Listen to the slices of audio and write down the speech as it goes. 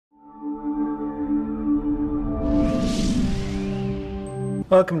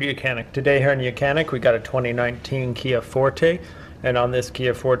Welcome to YOUCANIC. Today here in YOUCANIC we got a 2019 Kia Forte, and on this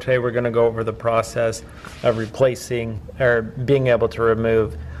Kia Forte we're going to go over the process of replacing or being able to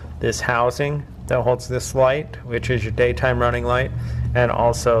remove this housing that holds this light, which is your daytime running light, and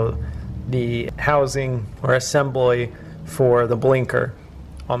also the housing or assembly for the blinker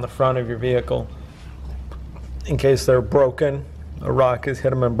on the front of your vehicle. In case they're broken, a rock has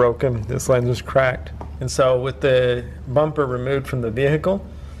hit them and broken, this lens is cracked. And so with the bumper removed from the vehicle,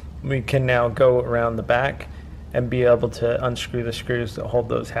 we can now go around the back and be able to unscrew the screws that hold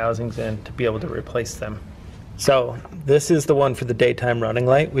those housings in to be able to replace them. So this is the one for the daytime running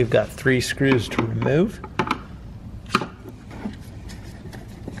light. We've got 3 screws to remove.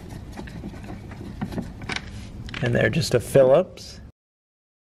 And they're just a Phillips.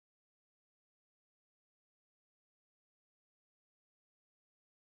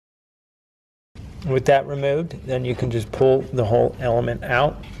 With that removed, then you can just pull the whole element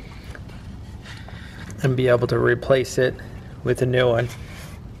out and be able to replace it with a new one.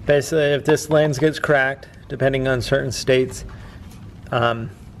 Basically, if this lens gets cracked, depending on certain states,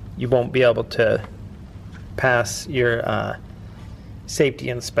 you won't be able to pass your safety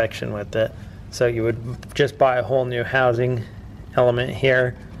inspection with it. So you would just buy a whole new housing element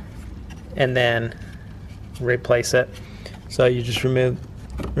here and then replace it. So you just remove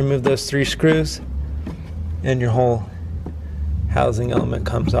those 3 screws and your whole housing element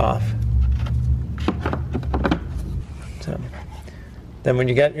comes off. So then when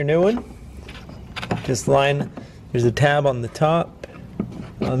you get your new one, just there's a tab on the top,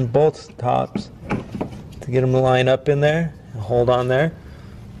 on both tops, to get them to line up in there and hold on there,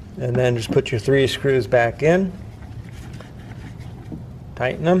 and then just put your 3 screws back in,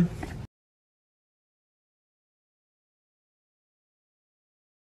 tighten them.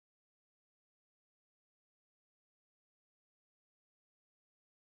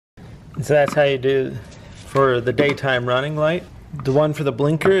 So that's how you do for the daytime running light. The one for the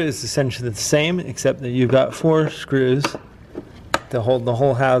blinker is essentially the same, except that you've got 4 screws to hold the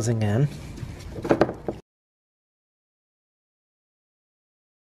whole housing in.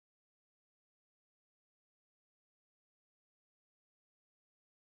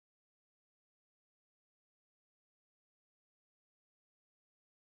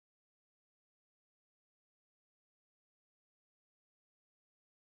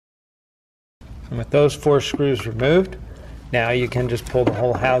 And with those 4 screws removed, now you can just pull the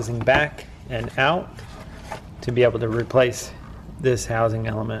whole housing back and out to be able to replace this housing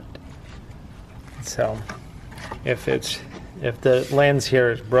element. So if the lens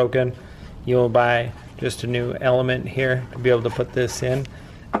here is broken, you will buy just a new element here to be able to put this in.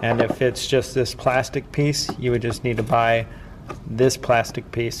 And if it's just this plastic piece, you would just need to buy this plastic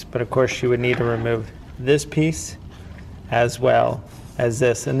piece. But of course you would need to remove this piece as well as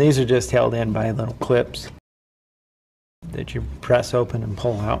this, and these are just held in by little clips that you press open and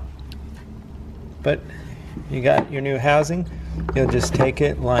pull out. But you got your new housing, you'll just take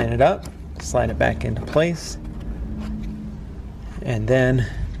it, line it up, slide it back into place, and then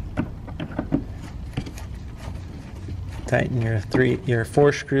tighten your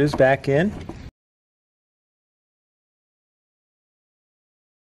 4 screws back in.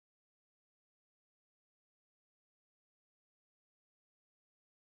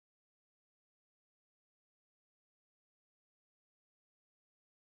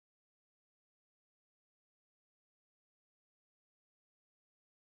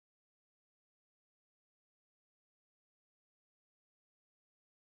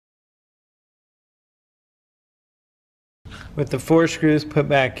 With the 4 screws put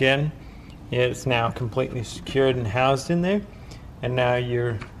back in, it's now completely secured and housed in there, and now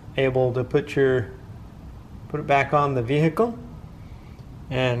you're able to put it back on the vehicle,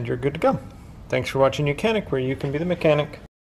 and you're good to go. Thanks for watching YOUCANIC, where you can be the mechanic.